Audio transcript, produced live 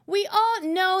We all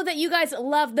know that you guys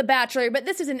love The Bachelor, but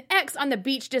this is an X on the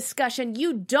Beach discussion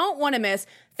you don't want to miss.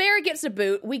 Farrah gets a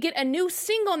boot, we get a new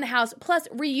single in the house, plus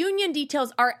reunion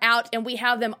details are out, and we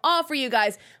have them all for you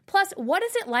guys. Plus, what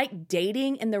is it like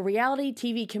dating in the reality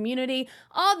TV community?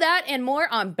 All that and more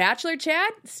on Bachelor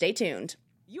Chad. Stay tuned.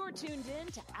 You're tuned in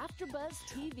to AfterBuzz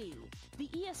TV, the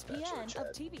ESPN of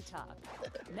TV talk.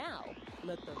 Now,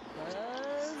 let the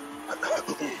buzz...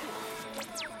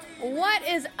 What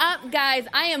is up, guys?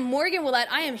 I am Morgan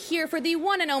Willett. I am here for the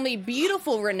one and only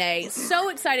beautiful Renee. So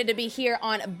excited to be here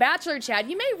on Bachelor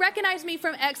Chad. You may recognize me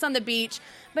from X on the Beach,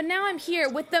 but now I'm here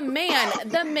with the man,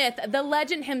 the myth, the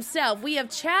legend himself. We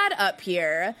have Chad up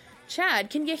here.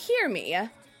 Chad, can you hear me?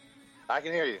 I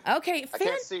can hear you. Okay. I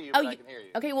can't see you, but I can hear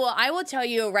you. Okay, well, I will tell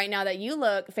you right now that you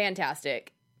look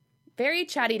fantastic. Very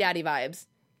chatty daddy vibes.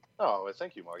 Oh, well,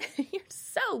 thank you, Morgan. You're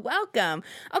so welcome.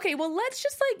 Okay, well, let's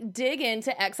just dig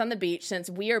into X on the Beach since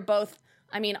we are both,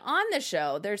 on the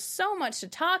show. There's so much to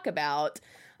talk about.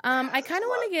 I kind of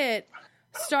want to get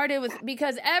started with,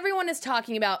 because everyone is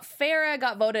talking about Farrah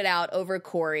got voted out over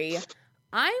Corey.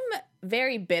 I'm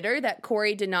very bitter that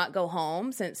Corey did not go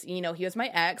home since, he was my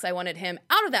ex. I wanted him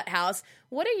out of that house.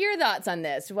 What are your thoughts on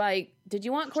this? Did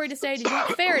you want Corey to stay? Did you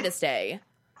want Farrah to stay?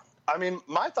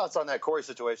 My thoughts on that Corey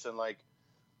situation,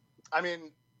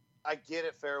 I get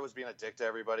it. Farrah was being a dick to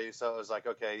everybody. So it was like,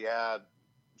 okay, yeah,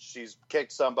 she's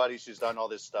kicked somebody. She's done all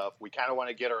this stuff. We kind of want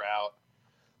to get her out.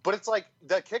 But it's like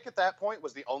the kick at that point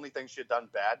was the only thing she had done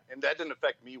bad. And that didn't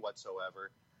affect me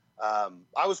whatsoever.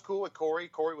 I was cool with Corey.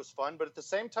 Corey was fun. But at the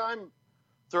same time,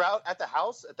 throughout at the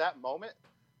house at that moment,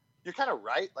 you're kind of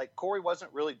right. Like, Corey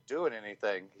wasn't really doing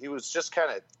anything. He was just kind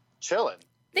of chilling.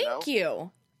 Thank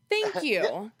you.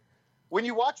 Yeah. When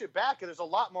you watch it back, there's a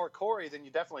lot more Corey than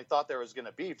you definitely thought there was going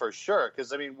to be, for sure.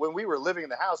 Because, when we were living in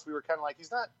the house, we were kind of like,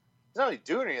 he's not really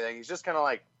doing anything. He's just kind of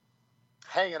like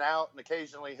hanging out, and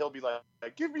occasionally he'll be like,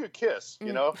 give me a kiss, and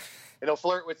he'll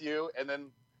flirt with you, and then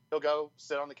he'll go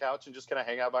sit on the couch and just kind of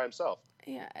hang out by himself.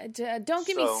 Yeah, don't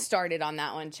get me started on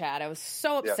that one, Chad. I was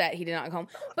so upset he did not go home.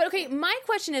 But okay, my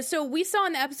question is, so we saw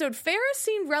in the episode, Farrah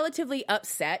seemed relatively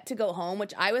upset to go home,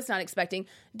 which I was not expecting.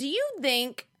 Do you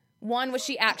think... One, was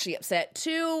she actually upset?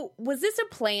 Two, was this a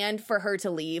plan for her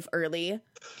to leave early?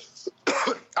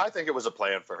 I think it was a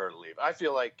plan for her to leave. I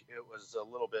feel like it was a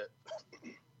little bit...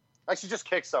 like, she just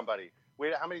kicked somebody.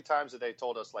 How many times have they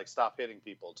told us, stop hitting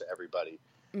people to everybody?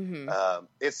 Mm-hmm.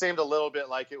 It seemed a little bit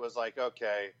like it was like,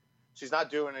 okay, she's not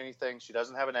doing anything. She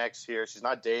doesn't have an ex here. She's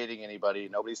not dating anybody.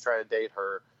 Nobody's trying to date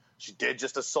her. She did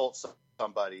just assault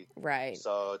somebody. Right.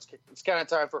 So it's kind of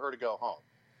time for her to go home.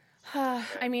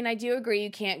 I do agree.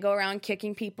 You can't go around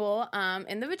kicking people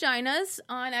in the vaginas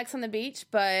on X on the Beach,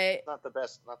 but not the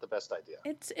best idea.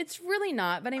 It's really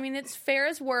not. But it's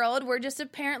Farrah's world. We're just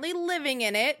apparently living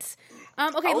in it.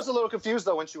 Okay. I was a little confused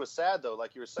though when she was sad though,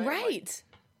 like you were saying. Right.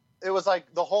 It was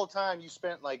like the whole time you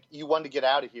spent you wanted to get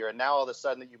out of here, and now all of a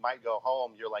sudden that you might go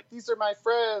home, you're like, these are my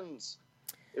friends.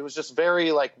 It was just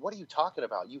very what are you talking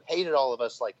about? You hated all of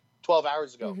us 12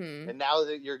 hours ago, and now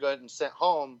that you're getting sent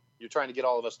home, you're trying to get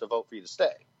all of us to vote for you to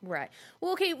stay. Right.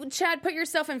 Well, okay, Chad, put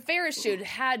yourself in Farrah's shoes.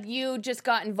 Had you just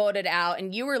gotten voted out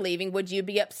and you were leaving, would you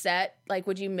be upset?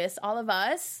 Would you miss all of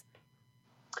us?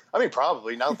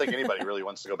 Probably. I don't think anybody really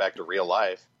wants to go back to real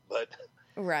life. But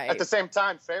right. At the same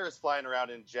time, Farrah's flying around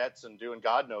in jets and doing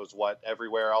God knows what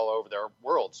everywhere all over their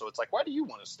world. So it's like, why do you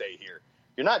want to stay here?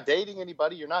 You're not dating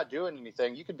anybody. You're not doing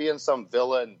anything. You could be in some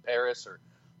villa in Paris or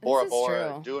Bora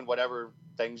Bora doing whatever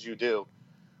things you do.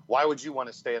 Why would you want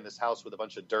to stay in this house with a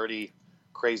bunch of dirty,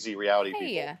 crazy reality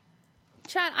people?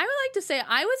 Chad, I would like to say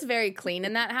I was very clean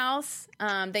in that house.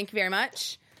 Thank you very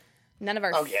much. None of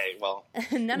our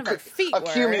none of our feet were.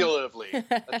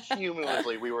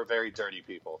 Cumulatively, we were very dirty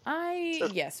people.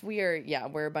 Yes,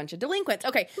 we're a bunch of delinquents.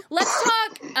 Okay, let's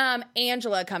talk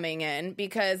Angela coming in,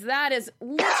 because that is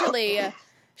literally...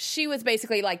 She was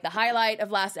basically the highlight of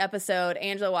last episode.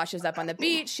 Angela washes up on the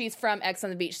beach. She's from X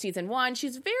on the Beach season 1.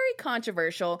 She's very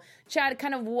controversial. Chad,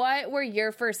 kind of what were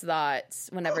your first thoughts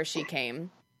whenever she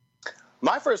came?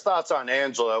 My first thoughts on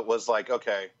Angela was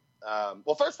okay.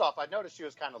 Well, first off, I noticed she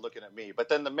was kind of looking at me. But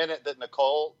then the minute that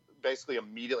Nicole basically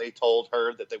immediately told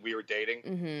her that we were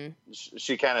dating,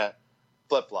 she kind of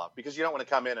flip-flopped. Because you don't want to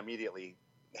come in immediately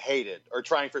hated or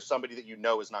trying for somebody that you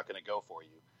know is not going to go for you.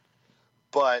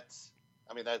 But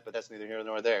that's neither here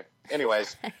nor there.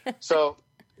 Anyways,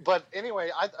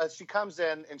 she comes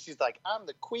in and she's like, I'm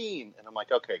the queen. And I'm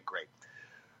like, okay, great.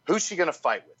 Who's she going to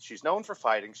fight with? She's known for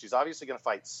fighting. She's obviously going to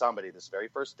fight somebody this very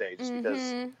first day just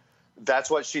because that's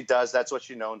what she does. That's what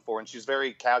she's known for. And she's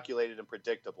very calculated and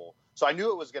predictable. So I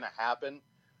knew it was going to happen.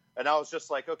 And I was just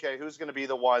like, okay, who's going to be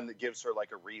the one that gives her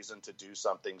like a reason to do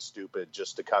something stupid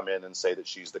just to come in and say that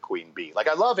she's the queen bee? Like,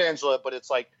 I love Angela, but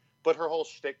it's like, but her whole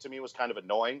shtick to me was kind of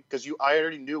annoying because I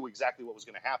already knew exactly what was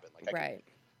going to happen. Like, right.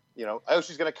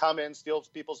 She's going to come in, steal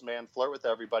people's man, flirt with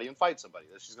everybody, and fight somebody.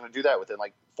 She's going to do that within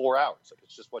like 4 hours. Like,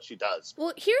 it's just what she does.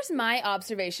 Well, here's my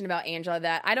observation about Angela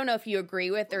that I don't know if you agree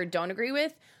with or don't agree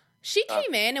with. She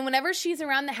came in, and whenever she's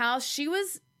around the house, she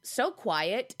was so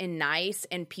quiet and nice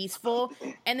and peaceful.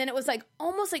 And then it was like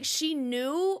almost like she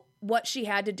knew what she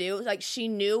had to do. Like she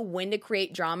knew when to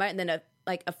create drama, and then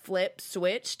a flip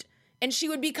switched, and she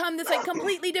would become this like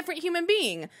completely different human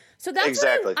being. So that's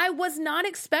what I was not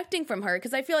expecting from her,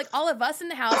 because I feel like all of us in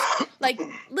the house, like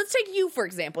let's take you for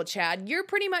example, Chad. You're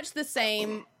pretty much the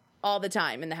same all the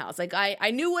time in the house. Like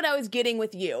I knew what I was getting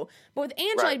with you, but with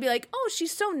Angela, I'd be like, oh,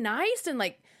 she's so nice and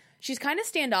like. She's kind of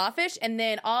standoffish, and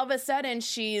then all of a sudden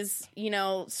she's,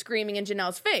 screaming in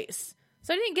Janelle's face.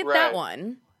 So I didn't get that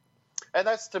one. And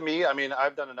that's, to me, I mean,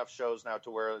 I've done enough shows now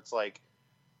to where it's like,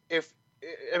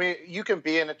 you can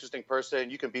be an interesting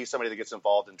person, you can be somebody that gets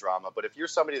involved in drama, but if you're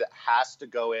somebody that has to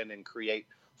go in and create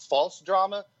false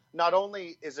drama, not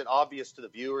only is it obvious to the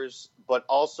viewers, but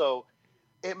also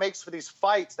it makes for these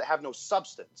fights that have no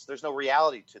substance. There's no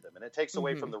reality to them, and it takes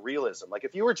away from the realism. Like,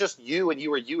 if you were just you and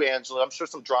you were you, Angela, I'm sure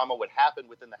some drama would happen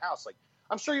within the house. Like,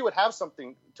 I'm sure you would have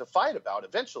something to fight about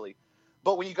eventually.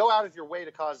 But when you go out of your way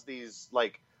to cause these,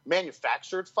 like,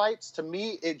 manufactured fights, to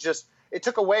me, it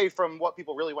took away from what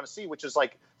people really want to see, which is,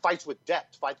 like, fights with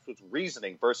depth, fights with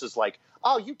reasoning versus, like,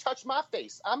 oh, you touch my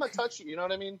face, I'm going to touch you. You know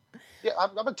what I mean? Yeah,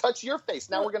 I'm going to touch your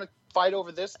face. Now we're going to fight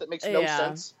over this that makes no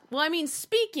sense. Well, I mean,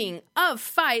 speaking of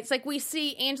fights, like we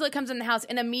see Angela comes in the house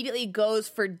and immediately goes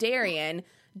for Darian.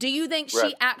 Do you think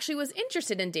she actually was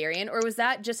interested in Darian, or was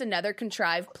that just another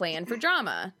contrived plan for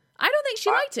drama? I don't think she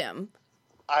liked him.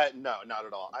 No, not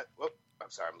at all. I'm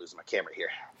sorry, I'm losing my camera here.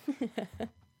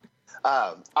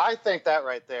 I think that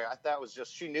right there, that was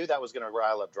just, she knew that was going to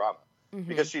rile up drama.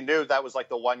 Because she knew that was like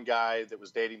the one guy that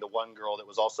was dating the one girl that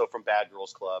was also from Bad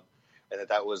Girls Club, and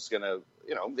that was going to,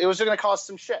 it was going to cause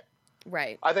some shit.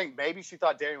 Right. I think maybe she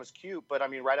thought Darian was cute, but I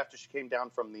mean, right after she came down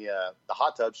from the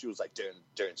hot tub, she was like,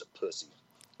 Darian's a pussy.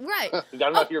 Right. I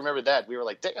don't know if you remember that. We were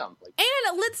like, damn. Like,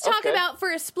 and let's talk about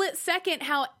for a split second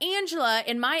how Angela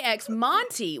and my ex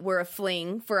Monty were a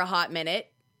fling for a hot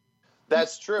minute.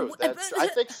 That's true. I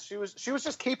think she was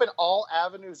just keeping all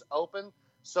avenues open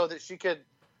so that she could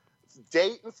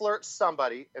date and flirt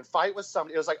somebody and fight with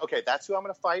somebody. It was like, okay, that's who I'm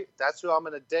going to fight. That's who I'm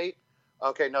going to date.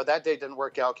 Okay, no, that date didn't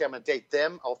work out. Okay, I'm going to date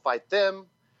them. I'll fight them.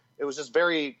 It was just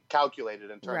very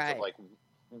calculated in terms of like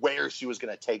where she was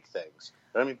going to take things.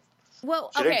 I mean, she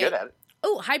did good at it.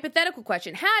 Oh, hypothetical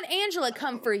question. Had Angela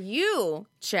come for you,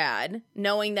 Chad,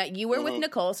 knowing that you were with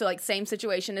Nicole, so like same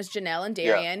situation as Janelle and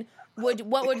Darian,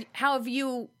 how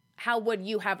would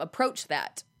you have approached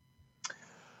that?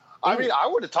 I mean, I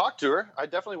would have talked to her. I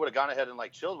definitely would have gone ahead and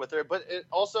like chilled with her. But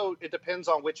it depends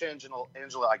on which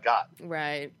Angela I got.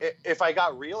 Right. If I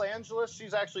got real Angela,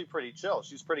 she's actually pretty chill.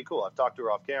 She's pretty cool. I've talked to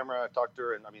her off camera. I've talked to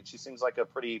her, and I mean, she seems like a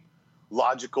pretty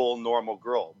logical, normal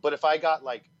girl. But if I got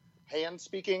like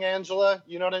hand-speaking Angela,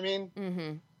 you know what I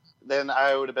mean? Then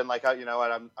I would have been like, oh, you know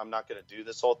what? I'm not going to do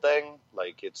this whole thing.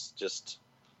 Like, it's just,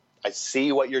 I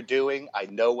see what you're doing. I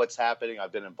know what's happening.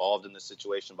 I've been involved in this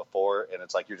situation before, and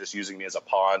it's like you're just using me as a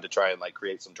pawn to try and like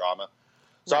create some drama.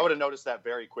 So I would have noticed that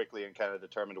very quickly and kind of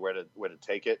determined where to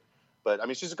take it. But I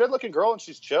mean, she's a good-looking girl and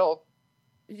she's chill.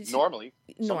 Normally,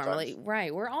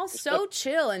 right? We're all so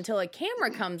chill until a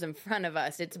camera comes in front of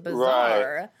us. It's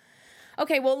bizarre. Right.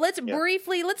 Okay, well, let's talk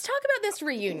about this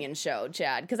reunion show,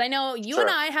 Chad, because I know you and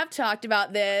I have talked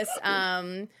about this.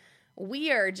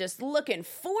 We are just looking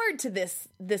forward to this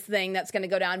thing that's going to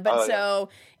go down. But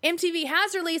MTV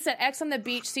has released that X on the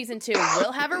Beach Season 2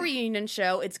 will have a reunion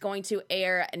show. It's going to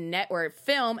air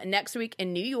film next week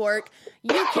in New York.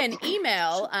 You can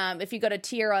email, if you go to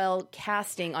TRL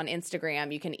Casting on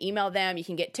Instagram, you can email them. You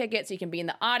can get tickets. You can be in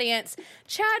the audience.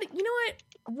 Chad, you know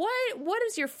what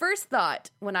is your first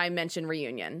thought when I mention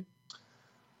reunion?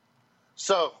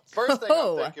 So, first thing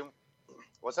I'm thinking,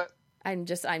 what's that?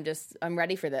 I'm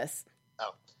ready for this.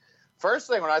 Oh, first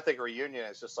thing when I think of reunion,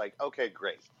 it's just like, okay,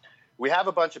 great. We have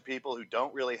a bunch of people who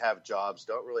don't really have jobs,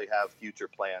 don't really have future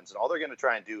plans, and all they're going to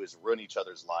try and do is ruin each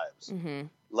other's lives.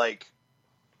 Like,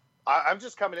 I'm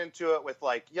just coming into it with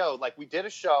like, like we did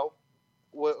a show,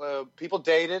 people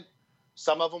dated,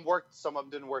 some of them worked, some of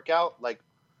them didn't work out. Like,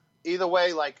 either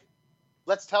way, like,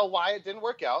 let's tell why it didn't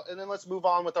work out, and then let's move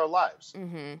on with our lives.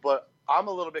 But I'm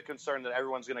a little bit concerned that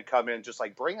everyone's going to come in just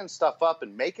like bringing stuff up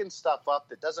and making stuff up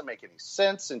that doesn't make any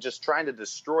sense and just trying to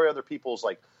destroy other people's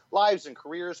like lives and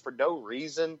careers for no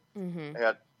reason. Mm-hmm.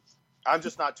 And I'm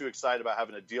just not too excited about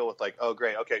having to deal with like, oh,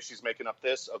 great. Okay. She's making up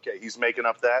this. Okay. He's making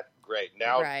up that. Great.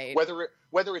 Now,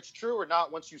 whether it's true or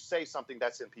not, once you say something,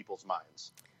 that's in people's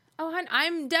minds. Oh, hon,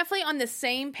 I'm definitely on the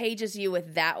same page as you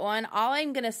with that one. All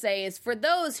I'm going to say is for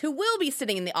those who will be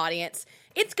sitting in the audience,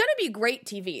 it's going to be great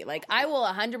TV. Like, I will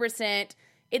 100%.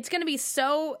 It's going to be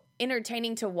so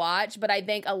entertaining to watch, but I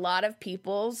think a lot of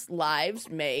people's lives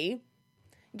may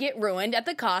get ruined at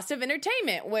the cost of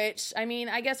entertainment, which, I mean,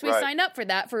 I guess we signed up for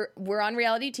that. We're on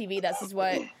reality TV. This is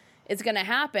what is going to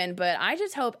happen. But I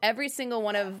just hope every single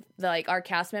one of our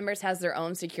cast members has their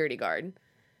own security guard.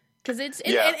 Because it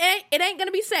ain't going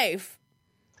to be safe.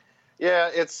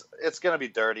 Yeah, it's going to be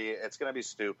dirty. It's going to be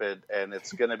stupid, and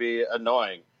it's going to be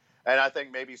annoying. And I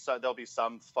think maybe there'll be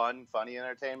some funny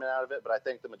entertainment out of it, but I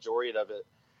think the majority of it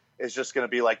is just going to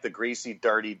be like the greasy,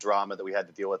 dirty drama that we had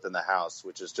to deal with in the house,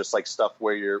 which is just like stuff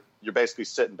where you're basically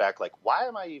sitting back like, why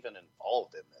am I even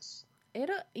involved in this?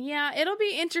 It'll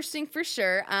be interesting for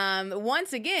sure.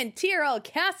 Once again, TRL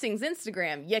Casting's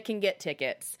Instagram, you can get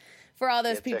tickets. For all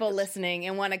those people listening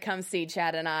and want to come see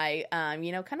Chad and I, kind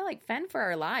of like fend for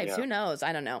our lives. Yeah. Who knows?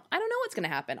 I don't know what's going to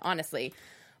happen, honestly.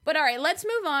 But all right, let's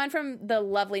move on from the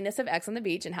loveliness of X on the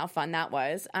Beach and how fun that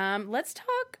was. Let's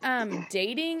talk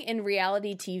dating in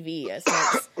reality TV.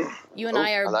 Since you and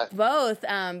I are both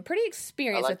pretty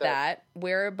experienced with that.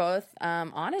 We're both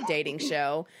on a dating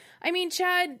show. I mean,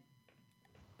 Chad,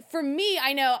 for me,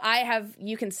 I know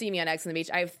you can see me on X on the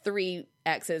Beach. I have 3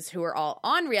 exes who are all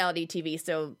on reality TV,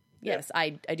 so... Yes, I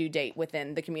do date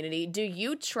within the community. Do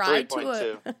you try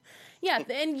 3.2. Yeah,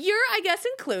 and you're, I guess,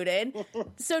 included.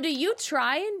 So do you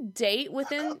try and date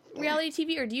within reality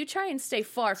TV, or do you try and stay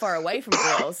far, far away from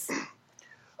girls?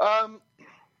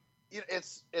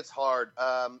 It's hard.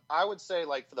 I would say,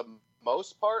 like, for the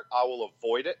most part, I will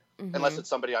avoid it unless it's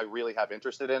somebody I really have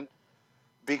interested in.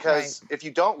 Because if you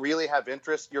don't really have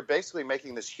interest, you're basically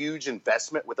making this huge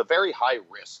investment with a very high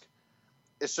risk.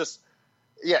 It's just...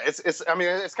 Yeah, it's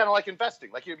kind of like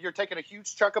investing. Like you're taking a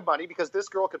huge chunk of money because this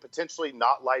girl could potentially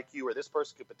not like you, or this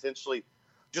person could potentially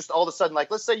just all of a sudden,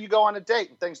 like, let's say you go on a date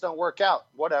and things don't work out,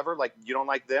 whatever. Like you don't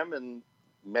like them and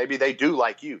maybe they do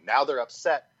like you. Now they're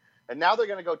upset and now they're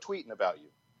going to go tweeting about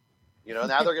you.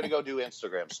 Now they're going to go do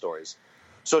Instagram stories.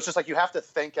 So it's just like you have to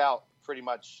think out pretty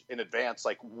much in advance,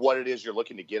 like what it is you're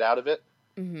looking to get out of it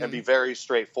and be very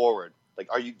straightforward. Like,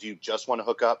 do you just want to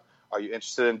hook up? Are you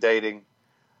interested in dating?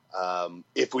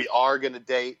 If we are going to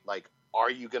date, like, are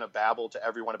you going to babble to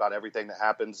everyone about everything that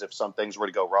happens if some things were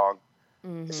to go wrong?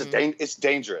 Mm-hmm. It's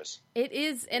dangerous. It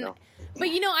is. But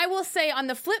I will say on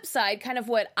the flip side, kind of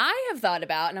what I have thought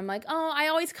about, and I'm like, I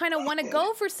always kind of want to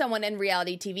go for someone in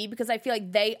reality TV because I feel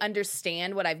like they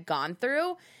understand what I've gone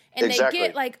through. And they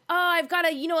get like, I've got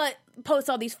to, post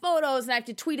all these photos and I have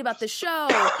to tweet about the show.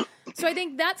 So I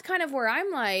think that's kind of where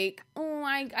I'm like,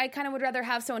 I kind of would rather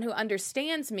have someone who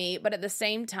understands me, but at the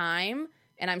same time,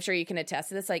 and I'm sure you can attest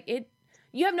to this, like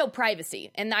you have no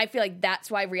privacy. And I feel like that's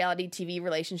why reality TV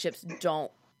relationships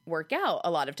don't work out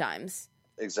a lot of times.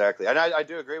 Exactly. And I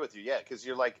do agree with you. Yeah. Cause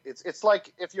you're like, it's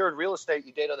like if you're in real estate,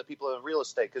 you date other people in real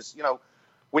estate. Cause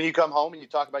when you come home and you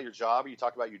talk about your job or you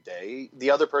talk about your day,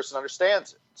 the other person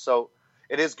understands it. So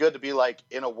it is good to be like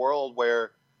in a world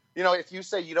where, if you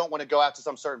say you don't want to go out to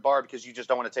some certain bar because you just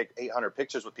don't want to take 800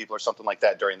 pictures with people or something like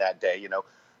that during that day,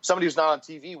 somebody who's not on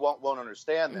TV won't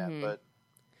understand that. But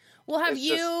well, have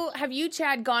you,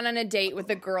 Chad, gone on a date with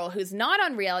a girl who's not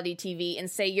on reality TV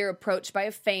and say you're approached by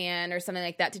a fan or something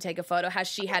like that to take a photo? Has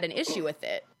she had an issue with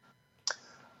it?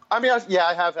 I mean,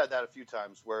 I have had that a few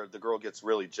times where the girl gets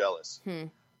really jealous.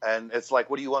 And it's like,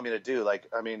 what do you want me to do? Like,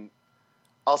 I mean,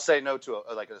 I'll say no to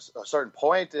a certain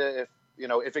point if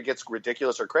it gets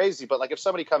ridiculous or crazy. But like if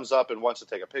somebody comes up and wants to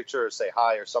take a picture or say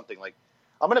hi or something, like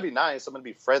I'm going to be nice. I'm going to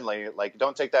be friendly. Like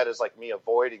don't take that as like me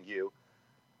avoiding you.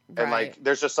 Right. And like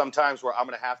there's just some times where I'm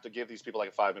going to have to give these people like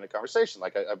a 5-minute conversation.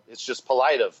 Like it's just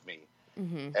polite of me.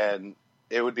 And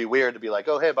it would be weird to be like,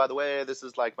 oh, hey, by the way, this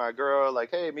is like my girl.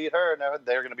 Like, hey, meet her. And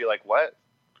they're going to be like, what?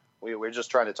 We're just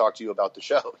trying to talk to you about the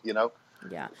show,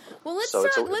 Yeah. Well, let's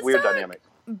it's a weird dynamic.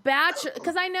 Bachelor,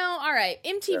 because I know, all right,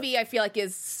 MTV I feel like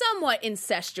is somewhat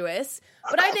incestuous,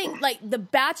 but I think like the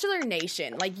Bachelor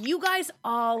Nation, like you guys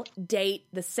all date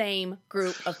the same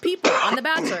group of people on The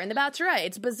Bachelor and The Bachelorette.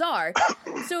 It's bizarre.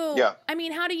 So, I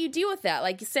mean, how do you deal with that?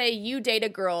 Like, say you date a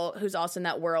girl who's also in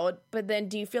that world, but then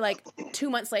do you feel like 2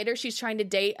 months later she's trying to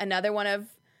date another one of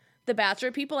the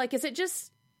Bachelor people? Like, is it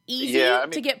just easy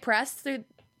to get pressed through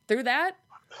that?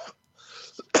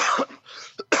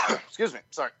 Excuse me.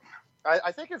 Sorry.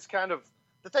 I think it's kind of,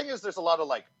 the thing is, there's a lot of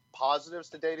like positives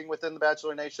to dating within the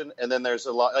Bachelor Nation, and then there's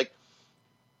a lot like,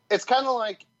 it's kind of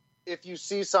like if you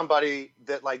see somebody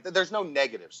that like, there's no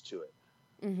negatives to it.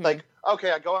 Mm-hmm. Like,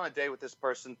 okay, I go on a date with this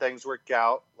person, things work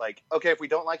out. Like, okay, if we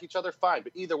don't like each other, fine.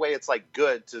 But either way, it's like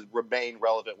good to remain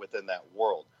relevant within that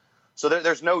world. So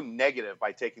there's no negative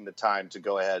by taking the time to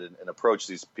go ahead and approach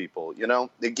these people. You know,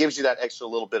 it gives you that extra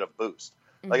little bit of boost.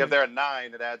 Mm-hmm. Like if they're a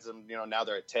 9, it adds them, you know, now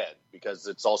they're a 10 because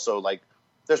it's also like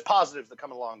there's positives that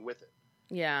come along with it.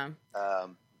 Yeah.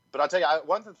 But I'll tell you,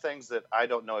 one of the things that I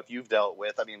don't know if you've dealt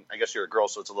with, I mean, I guess you're a girl,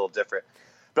 so it's a little different.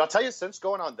 But I'll tell you, since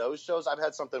going on those shows, I've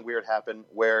had something weird happen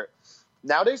where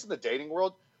nowadays in the dating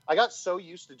world, I got so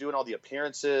used to doing all the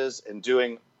appearances and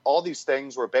doing all these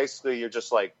things where basically you're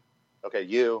just like, okay,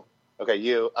 you.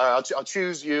 I'll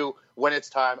choose you when it's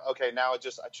time. Okay, now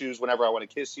I choose whenever I want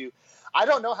to kiss you. I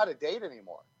don't know how to date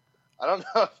anymore. I don't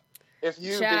know if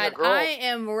you, Chad, being a girl. I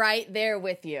am right there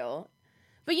with you.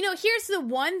 But, you know, here's the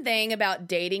one thing about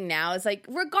dating now is, like,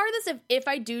 regardless of if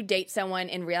I do date someone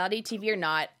in reality TV or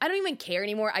not, I don't even care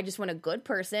anymore. I just want a good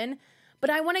person. But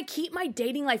I want to keep my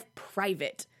dating life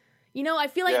private. You know, I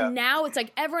feel like now it's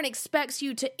like everyone expects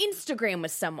you to Instagram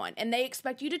with someone. And they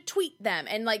expect you to tweet them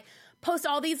and, like, post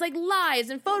all these, like, lives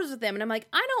and photos with them. And I'm like,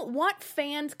 I don't want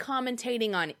fans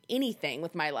commentating on anything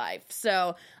with my life.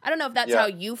 So I don't know if that's how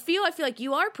you feel. I feel like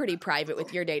you are pretty private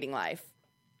with your dating life.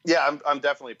 Yeah, I'm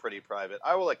definitely pretty private.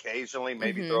 I will occasionally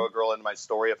maybe throw a girl into my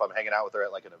story if I'm hanging out with her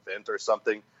at like an event or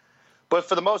something. But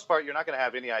for the most part, you're not going to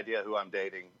have any idea who I'm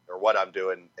dating or what I'm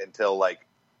doing until like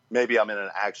maybe I'm in an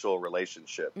actual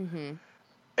relationship. Mm-hmm.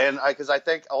 And because I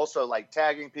think also like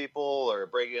tagging people or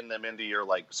bringing them into your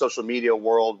like social media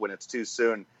world when it's too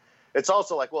soon, it's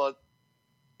also like, well,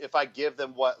 if I give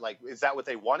them what, like, is that what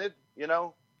they wanted? You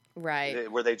know,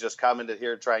 right? Were they just coming to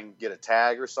here to try and get a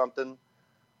tag or something?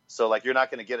 So, like, you're not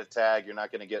going to get a tag. You're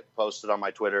not going to get posted on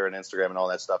my Twitter and Instagram and all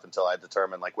that stuff until I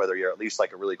determine, like, whether you're at least,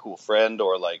 like, a really cool friend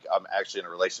or, like, I'm actually in a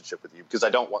relationship with you. Because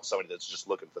I don't want somebody that's just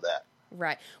looking for that.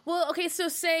 Right. Well, okay, so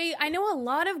say, I know a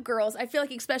lot of girls, I feel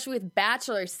like especially with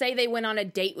Bachelors, say they went on a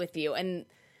date with you. And,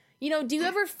 you know, do you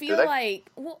ever feel like,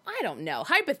 well, I don't know,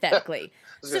 hypothetically.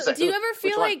 Do you ever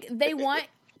feel like they want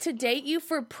to date you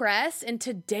for press and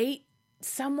to date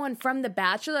someone from The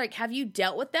Bachelor? Like, have you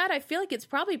dealt with that? I feel like it's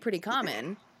probably pretty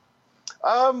common.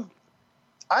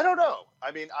 I don't know.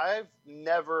 I mean, I've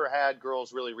never had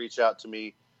girls really reach out to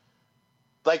me.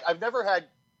 Like, I've never had,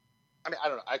 I mean, I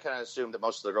don't know. I kind of assume that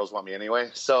most of the girls want me anyway.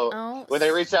 So when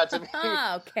they reach out to me,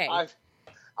 okay.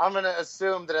 I'm going to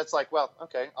assume that it's like, well,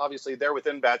 okay, obviously they're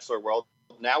within Bachelor world.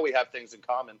 Now we have things in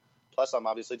common. Plus, I'm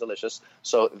obviously delicious.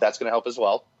 So that's going to help as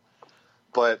well.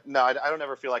 But no, I don't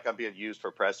ever feel like I'm being used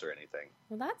for press or anything.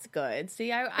 Well, that's good.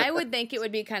 See, I would think it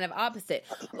would be kind of opposite.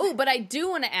 Oh, but I do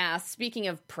want to ask, speaking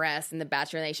of press and the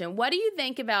Bachelor Nation, what do you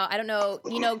think about, I don't know,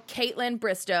 you know, Caitlin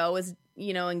Bristow is,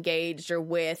 you know, engaged or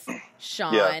with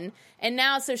Sean. Yeah. And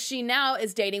now, so she now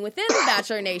is dating within the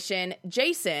Bachelor Nation,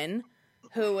 Jason,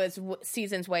 who was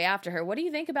seasons way after her. What do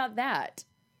you think about that?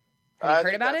 Have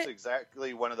you heard about it? That's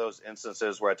exactly one of those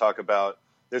instances where I talk about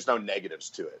there's no negatives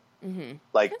to it. Mm-hmm.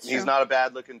 Like, he's not a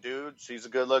bad-looking dude. She's a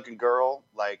good-looking girl.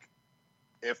 Like,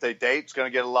 if they date, it's going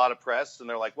to get a lot of press. And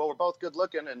they're like, well, we're both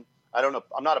good-looking, and I don't know.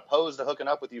 I'm not opposed to hooking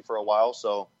up with you for a while,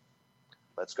 so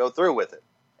let's go through with it.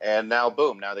 And now,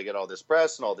 boom, now they get all this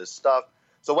press and all this stuff.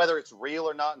 So whether it's real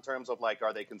or not in terms of, like,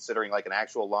 are they considering, like, an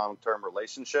actual long-term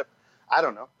relationship? I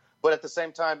don't know. But at the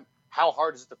same time, how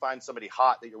hard is it to find somebody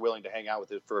hot that you're willing to hang out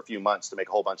with it for a few months to make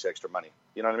a whole bunch of extra money?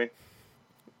 You know what I mean?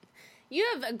 You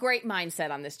have a great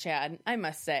mindset on this, Chad, I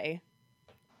must say.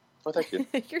 Oh, thank you.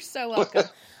 You're so welcome.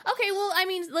 Okay, well, I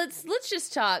mean, let's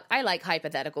just talk. I like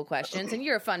hypothetical questions, and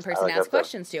you're a fun person to ask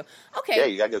questions to. Okay. Yeah,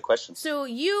 you got good questions. So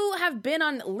you have been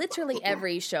on literally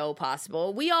every show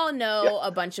possible. We all know a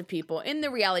bunch of people in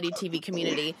the reality TV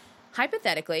community.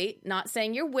 Hypothetically, not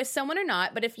saying you're with someone or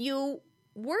not, but if you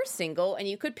were single and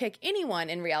you could pick anyone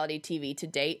in reality TV to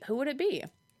date, who would it be?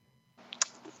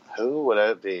 Who would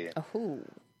it be? Who?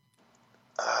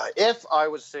 If I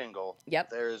was single,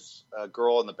 yep, there's a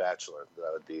girl in The Bachelor that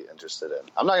I would be interested in.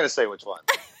 I'm not going to say which one.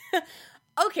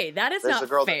 Okay, that is not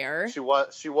fair. She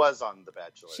was on The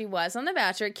Bachelor. She was on The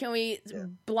Bachelor. Can we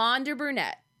blonde or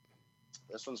brunette?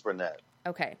 This one's brunette.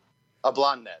 Okay. A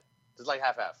blonde net. It's like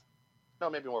half-half.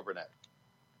 No, maybe more brunette.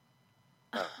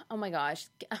 Oh my gosh.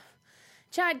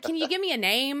 Chad, can you give me a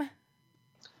name?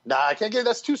 Nah, I can't give.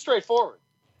 That's too straightforward.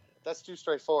 That's too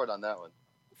straightforward on that one.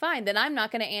 Fine, then I'm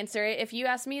not going to answer it if you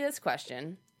ask me this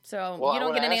question. So you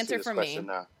don't get an answer from me.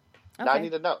 Now. Okay. Now I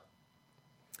need to know.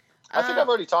 I think I've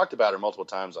already talked about her multiple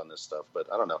times on this stuff, but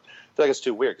I don't know. I feel like it's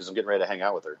too weird because I'm getting ready to hang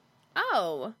out with her.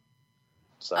 Oh.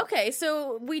 So. Okay,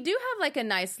 so we do have like a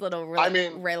nice little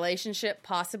relationship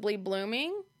possibly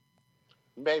blooming.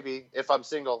 Maybe, if I'm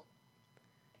single.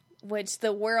 Which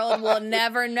the world will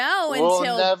never know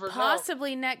until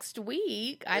possibly next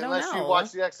week. I don't know. Unless you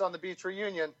watch the X on the Beach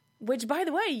reunion. Which, by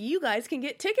the way, you guys can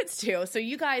get tickets to. So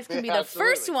you guys can be the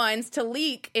first ones to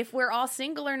leak if we're all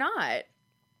single or not.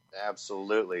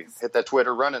 Absolutely. Hit that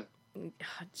Twitter running.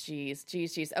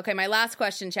 Jeez. Okay, my last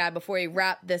question, Chad, before we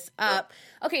wrap this up.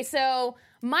 Okay, so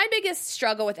my biggest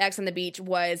struggle with X on the Beach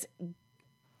was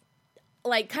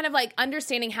kind of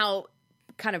understanding how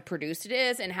kind of produced it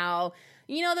is and how,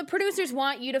 the producers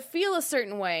want you to feel a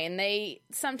certain way and they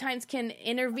sometimes can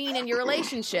intervene in your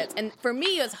relationships. And for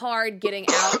me, it was hard getting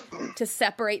out to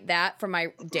separate that from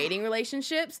my dating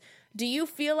relationships. Do you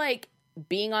feel like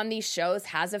being on these shows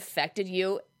has affected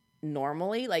you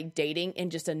normally, like dating in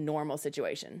just a normal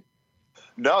situation?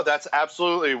 No, that's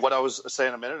absolutely what I was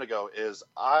saying a minute ago is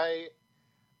I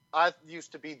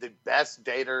used to be the best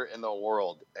dater in the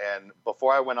world. And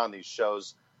before I went on these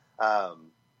shows,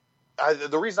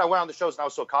 the reason I went on the shows and I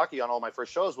was so cocky on all my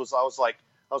first shows was I was like,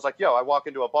 yo, I walk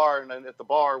into a bar and then at the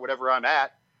bar, whatever I'm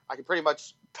at, I can pretty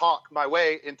much talk my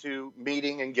way into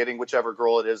meeting and getting whichever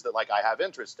girl it is that I have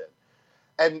interest in.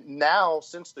 And now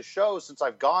since the shows, since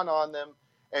I've gone on them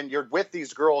and you're with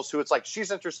these girls who it's like, she's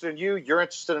interested in you, you're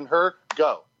interested in her,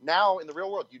 go. Now in the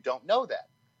real world, you don't know that.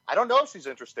 I don't know if she's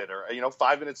interested or,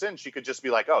 5 minutes in, she could just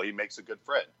be like, oh, he makes a good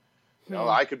friend.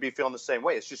 I could be feeling the same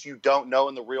way. It's just you don't know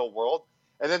in the real world.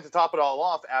 And then to top it all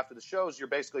off, after the shows, you're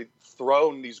basically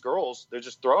thrown these girls. They're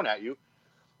just thrown at you.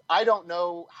 I don't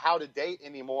know how to date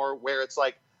anymore where it's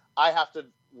like I have to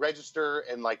register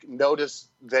and notice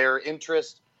their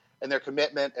interest and their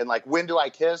commitment and when do I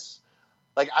kiss?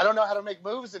 I don't know how to make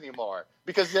moves anymore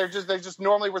because they just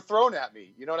normally were thrown at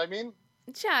me. You know what I mean?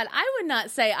 Chad, I would not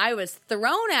say I was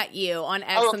thrown at you on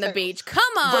X on the Beach. Come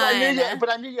on. But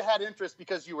I knew you had interest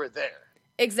because you were there.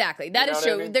 Exactly. That is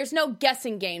true. I mean? There's no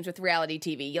guessing games with reality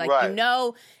TV.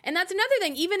 And that's another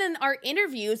thing. Even in our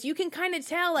interviews, you can kind of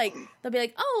tell, they'll be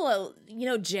like, oh,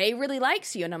 well, Jay really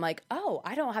likes you. And I'm like, oh,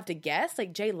 I don't have to guess.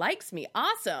 Jay likes me.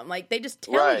 Awesome. They just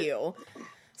tell you.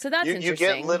 So that's interesting.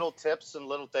 You get little tips and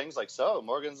little things so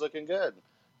Morgan's looking good.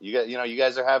 You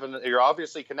guys are you're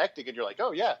obviously connecting and you're like,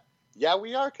 oh, yeah,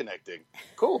 we are connecting.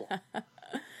 Cool.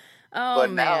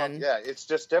 But man. Now, it's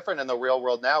just different in the real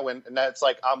world now. And that's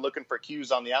I'm looking for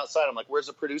cues on the outside. I'm like, where's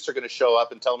the producer going to show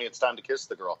up and tell me it's time to kiss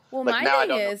the girl? Well, my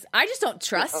thing is, I just don't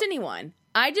trust anyone.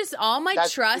 All my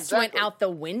trust went out the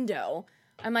window.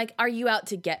 I'm like, are you out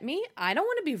to get me? I don't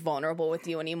want to be vulnerable with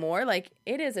you anymore.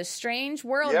 It is a strange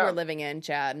world we're living in,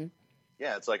 Chad.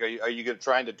 Yeah, it's are you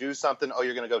trying to do something? Oh,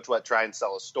 you're going to go try and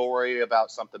sell a story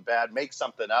about something bad, make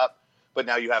something up, but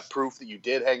now you have proof that you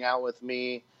did hang out with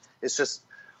me. It's just...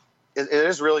 It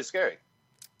is really scary.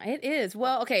 It is.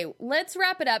 Well, okay, let's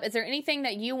wrap it up. Is there anything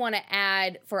that you want to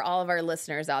add for all of our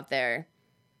listeners out there?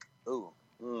 Ooh.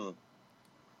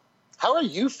 How are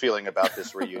you feeling about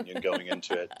this reunion going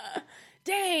into it?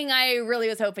 Dang, I really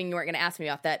was hoping you weren't going to ask me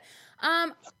about that.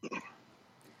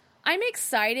 I'm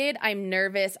excited, I'm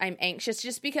nervous, I'm anxious,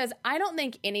 just because I don't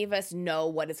think any of us know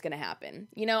what is going to happen.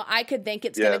 I could think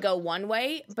it's going to go one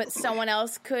way, but someone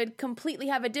else could completely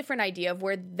have a different idea of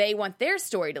where they want their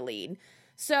story to lead.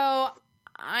 So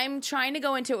I'm trying to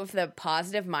go into it with a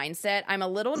positive mindset. I'm a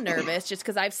little nervous just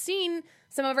because I've seen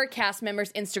some of our cast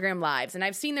members' Instagram lives, and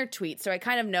I've seen their tweets, so I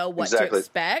kind of know what to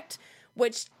expect,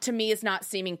 which to me is not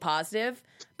seeming positive.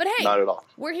 But hey, not at all.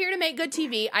 We're here to make good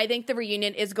TV. I think the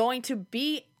reunion is going to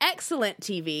be excellent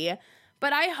TV.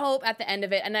 But I hope at the end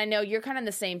of it, and I know you're kind of on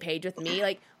the same page with me,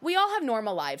 we all have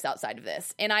normal lives outside of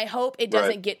this. And I hope it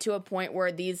doesn't get to a point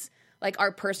where these,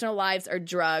 our personal lives are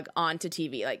drug onto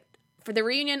TV. For the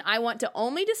reunion, I want to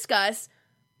only discuss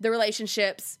the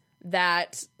relationships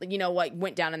that,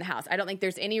 went down in the house. I don't think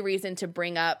there's any reason to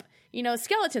bring up,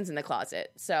 skeletons in the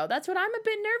closet. So that's what I'm a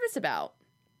bit nervous about.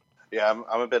 Yeah,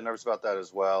 I'm a bit nervous about that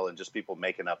as well, and just people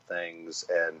making up things.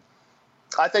 And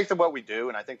I think that what we do,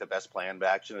 and I think the best plan of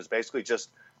action is basically just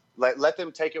let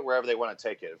them take it wherever they want to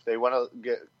take it. If they want to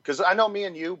get, because I know me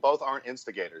and you both aren't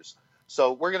instigators,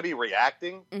 so we're going to be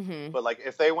reacting. Mm-hmm. But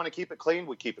if they want to keep it clean,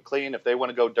 we keep it clean. If they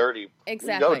want to go dirty,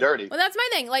 exactly, we go dirty. Well, that's my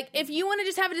thing. If you want to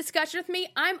just have a discussion with me,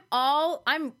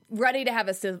 I'm ready to have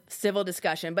a civil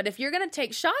discussion. But if you're going to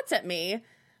take shots at me,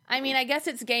 I guess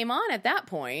it's game on at that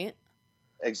point.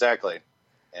 Exactly.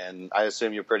 And I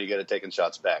assume you're pretty good at taking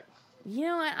shots back. You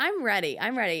know what? I'm ready.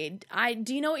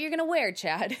 Do you know what you're going to wear,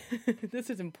 Chad?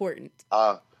 This is important.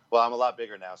 Well, I'm a lot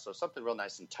bigger now, so something real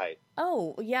nice and tight.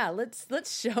 Oh, yeah.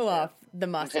 Let's show off the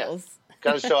muscles. Yeah.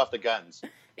 Got to show off the guns.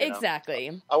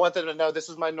 Exactly. I want them to know this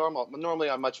is my normal. Normally,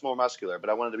 I'm much more muscular, but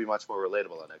I wanted to be much more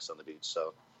relatable on X on the Beach.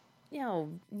 So. Yeah.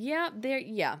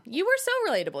 You were so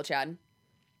relatable, Chad.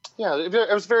 Yeah,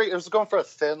 it was going for a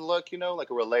thin look, like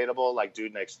a relatable, like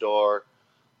dude next door,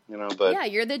 but. Yeah,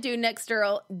 you're the dude next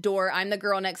door. I'm the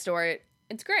girl next door.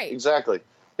 It's great. Exactly.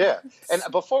 Yeah. And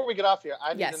before we get off here,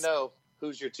 I need to know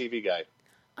who's your TV guy.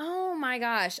 Oh my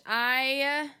gosh.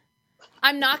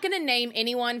 I'm not going to name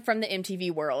anyone from the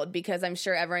MTV world because I'm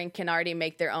sure everyone can already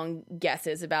make their own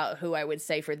guesses about who I would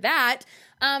say for that.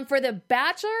 For The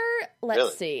Bachelor,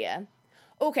 let's see.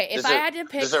 Okay, if I had to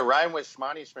pick... Does it rhyme with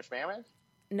Shmani Shmishmammy?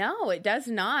 No, it does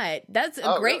not. That's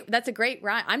a great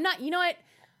rhyme. I'm not... You know what?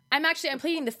 I'm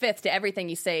pleading the fifth to everything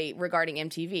you say regarding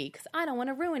MTV because I don't want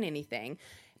to ruin anything.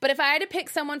 But if I had to pick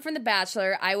someone from The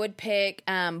Bachelor, I would pick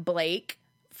Blake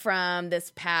from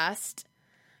this past.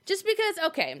 Just because,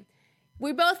 okay,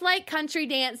 we both like country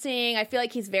dancing. I feel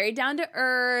like he's very down to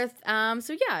earth.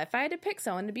 So yeah, if I had to pick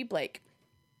someone, to be Blake.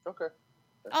 Okay.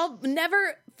 I'll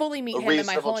never fully meet him in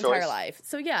my whole entire life.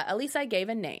 So yeah, at least I gave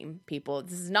a name, people.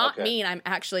 This does not mean I'm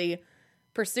actually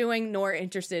pursuing nor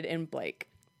interested in Blake.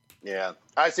 Yeah.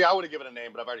 I would have given a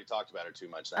name, but I've already talked about her too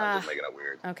much. Now I'm just making it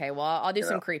weird. Okay, well, I'll do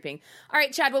some creeping. All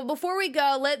right, Chad, well, before we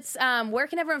go, let's, where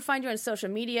can everyone find you on social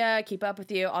media, keep up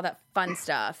with you, all that fun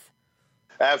stuff?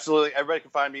 Absolutely. Everybody can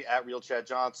find me at Real Chad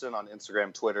Johnson on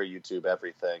Instagram, Twitter, YouTube,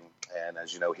 everything. And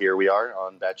as you know, here we are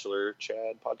on Bachelor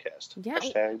Chad podcast. Yeah.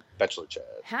 Hashtag Bachelor Chad.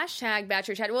 Hashtag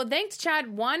Bachelor Chad. Well, thanks,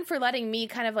 Chad, one, for letting me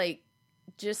kind of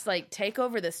just take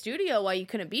over the studio while you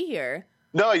couldn't be here.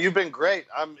 No, you've been great.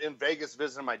 I'm in Vegas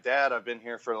visiting my dad. I've been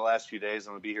here for the last few days.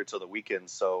 I'm going to be here till the weekend.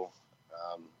 So,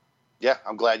 yeah,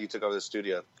 I'm glad you took over the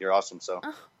studio. You're awesome. So,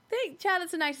 thanks, Chad.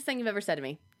 That's the nicest thing you've ever said to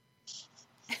me.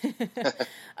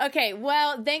 Okay,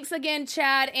 well, thanks again,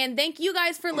 Chad. And thank you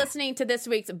guys for listening to this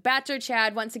week's Bachelor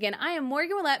Chad. Once again, I am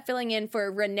Morgan Roulette filling in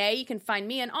for Renee. You can find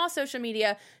me on all social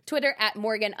media, Twitter at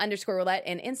Morgan_Roulette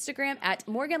and Instagram at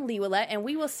Morgan Lee Roulette. And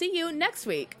we will see you next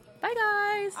week. Bye,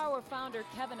 guys. Our founder,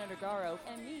 Kevin Undergaro,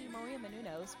 and me, Maria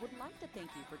Menounos, would like to thank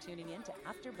you for tuning in to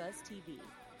AfterBuzz TV.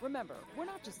 Remember, we're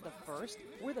not just the first,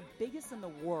 we're the biggest in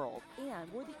the world,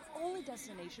 and we're the only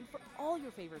destination for all your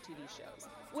favorite TV shows.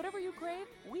 Whatever you crave,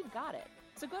 we've got it.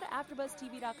 So go to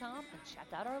AfterBuzzTV.com and check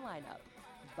out our lineup.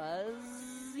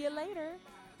 Buzz you later.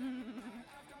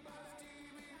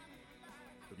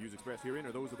 The views expressed herein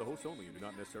are those of the hosts only and do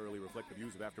not necessarily reflect the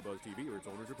views of AfterBuzz TV or its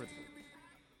owners or principals.